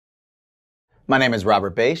My name is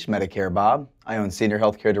Robert Bache, Medicare Bob. I own Senior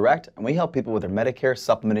Healthcare Direct, and we help people with their Medicare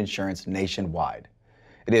Supplement insurance nationwide.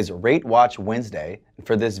 It is Rate Watch Wednesday, and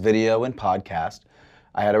for this video and podcast,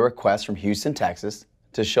 I had a request from Houston, Texas,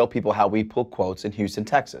 to show people how we pull quotes in Houston,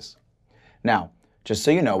 Texas. Now, just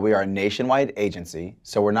so you know, we are a nationwide agency,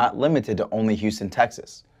 so we're not limited to only Houston,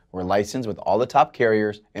 Texas. We're licensed with all the top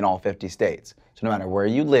carriers in all 50 states. So no matter where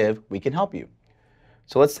you live, we can help you.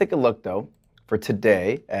 So let's take a look, though, for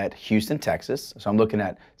today at Houston, Texas. So I'm looking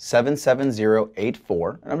at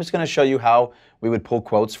 77084, and I'm just going to show you how we would pull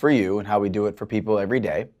quotes for you and how we do it for people every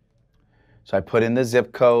day. So I put in the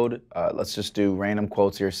zip code. Let's just do random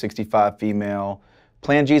quotes here. 65 female.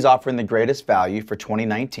 Plan G is offering the greatest value for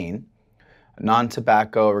 2019.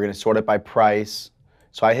 Non-tobacco, we're going to sort it by price.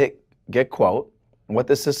 So I hit get quote. And what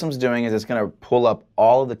the system's doing is it's going to pull up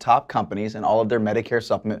all of the top companies and all of their Medicare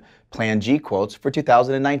Supplement Plan G quotes for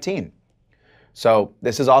 2019. So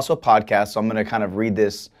this is also a podcast, so I'm going to kind of read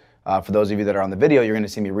this. For those of you that are on the video, you're going to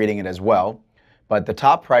see me reading it as well. But the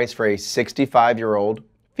top price for a 65-year-old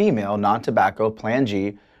female non-tobacco Plan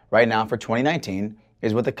G right now for 2019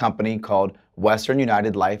 is with a company called Western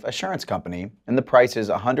United Life Assurance Company, and the price is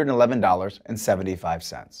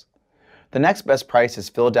 $111.75. The next best price is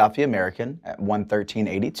Philadelphia American at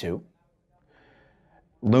 $113.82.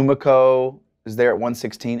 Lumico is there at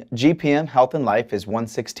 $116. GPM Health and Life is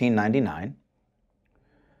 $116.99.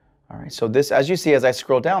 All right, so this, as you see, as I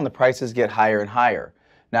scroll down, the prices get higher and higher.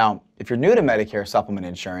 Now, if you're new to Medicare Supplement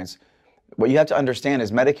Insurance, what you have to understand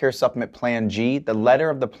is Medicare Supplement Plan G, the letter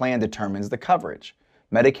of the plan determines the coverage.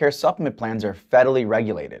 Medicare Supplement plans are federally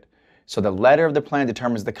regulated. So the letter of the plan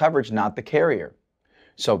determines the coverage, not the carrier.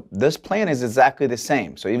 So this plan is exactly the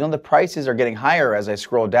same. So even though the prices are getting higher as I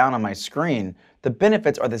scroll down on my screen, the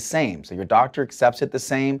benefits are the same. So your doctor accepts it the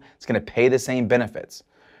same, it's going to pay the same benefits.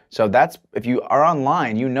 So that's, if you are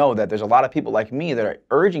online, you know that there's a lot of people like me that are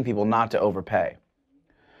urging people not to overpay.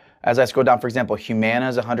 As I scroll down, for example, Humana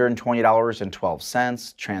is $120.12.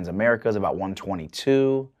 Transamerica is about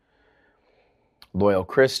 $122. Loyal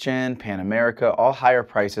Christian, Pan America, all higher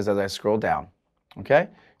prices as I scroll down. Okay?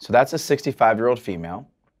 So that's a 65-year-old female.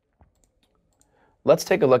 Let's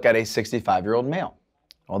take a look at a 65-year-old male.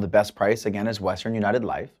 Well, the best price, again, is Western United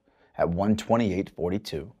Life at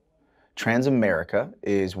 $128.42. Transamerica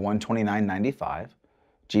is $129.95.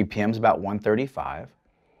 GPM is about $135.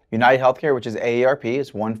 United Healthcare, which is AARP,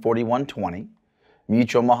 is $141.20.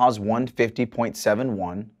 Mutual Omaha is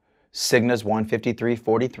 $150.71. Cigna's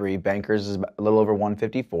 $153.43. Bankers is a little over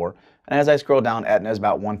 $154. And as I scroll down, Aetna is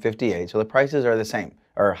about $158. So the prices are the same,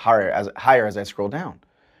 or higher as I scroll down.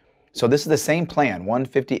 So this is the same plan,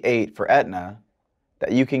 $158 for Aetna,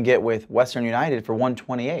 that you can get with Western United for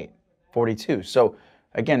 $128.42. So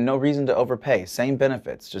again, no reason to overpay. Same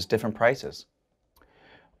benefits, just different prices.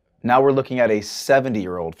 Now we're looking at a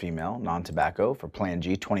 70-year-old female, non-tobacco, for Plan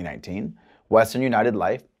G 2019. Western United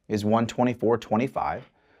Life is $124.25.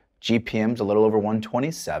 GPM's a little over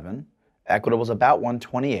 $127. Equitable's about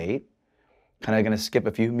 $128. Kind of going to skip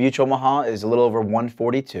a few. Mutual Omaha is a little over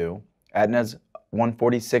 $142. Aetna's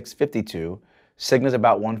 $146.52. Cigna's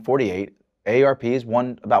about $148. AARP is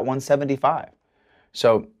about $175.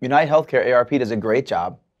 So United Healthcare AARP does a great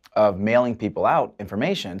job of mailing people out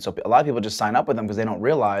information. So a lot of people just sign up with them because they don't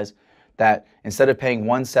realize that instead of paying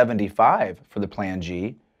 $175 for the Plan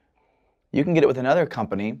G, you can get it with another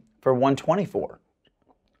company for $124. I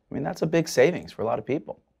mean, that's a big savings for a lot of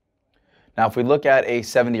people. Now, if we look at a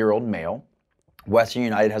 70-year-old male, Western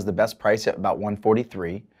United has the best price at about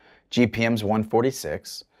 $143. GPM's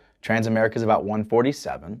 $146. Transamerica is about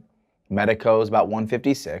 $147. Medico is about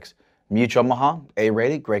 $156. Mutual Omaha,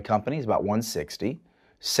 A-rated, great company, is about $160.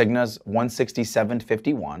 Cigna's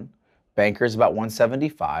 $167.51. Bankers about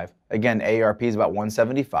 $175. Again, AARP is about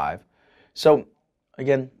 $175. So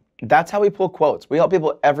again, that's how we pull quotes. We help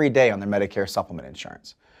people every day on their Medicare Supplement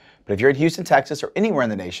insurance. But if you're in Houston, Texas, or anywhere in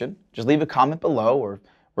the nation, just leave a comment below or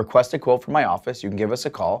request a quote from my office. You can give us a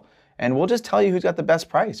call, and we'll just tell you who's got the best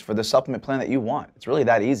price for the supplement plan that you want. It's really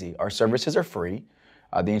that easy. Our services are free.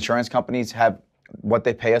 The insurance companies have what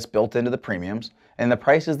they pay us built into the premiums, and the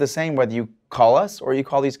price is the same whether you call us or you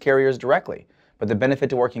call these carriers directly. But the benefit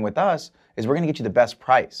to working with us is we're going to get you the best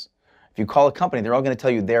price. If you call a company, they're all going to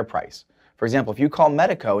tell you their price. For example, if you call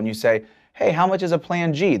Medico and you say, hey, how much is a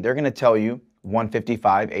Plan G? They're going to tell you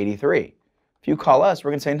 $155.83. If you call us,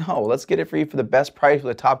 we're going to say, no, let's get it for you for the best price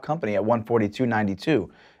with the top company at $142.92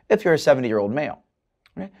 if you're a 70-year-old male.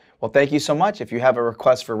 Okay? Well, thank you so much. If you have a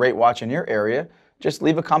request for Rate Watch in your area, just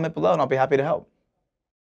leave a comment below and I'll be happy to help.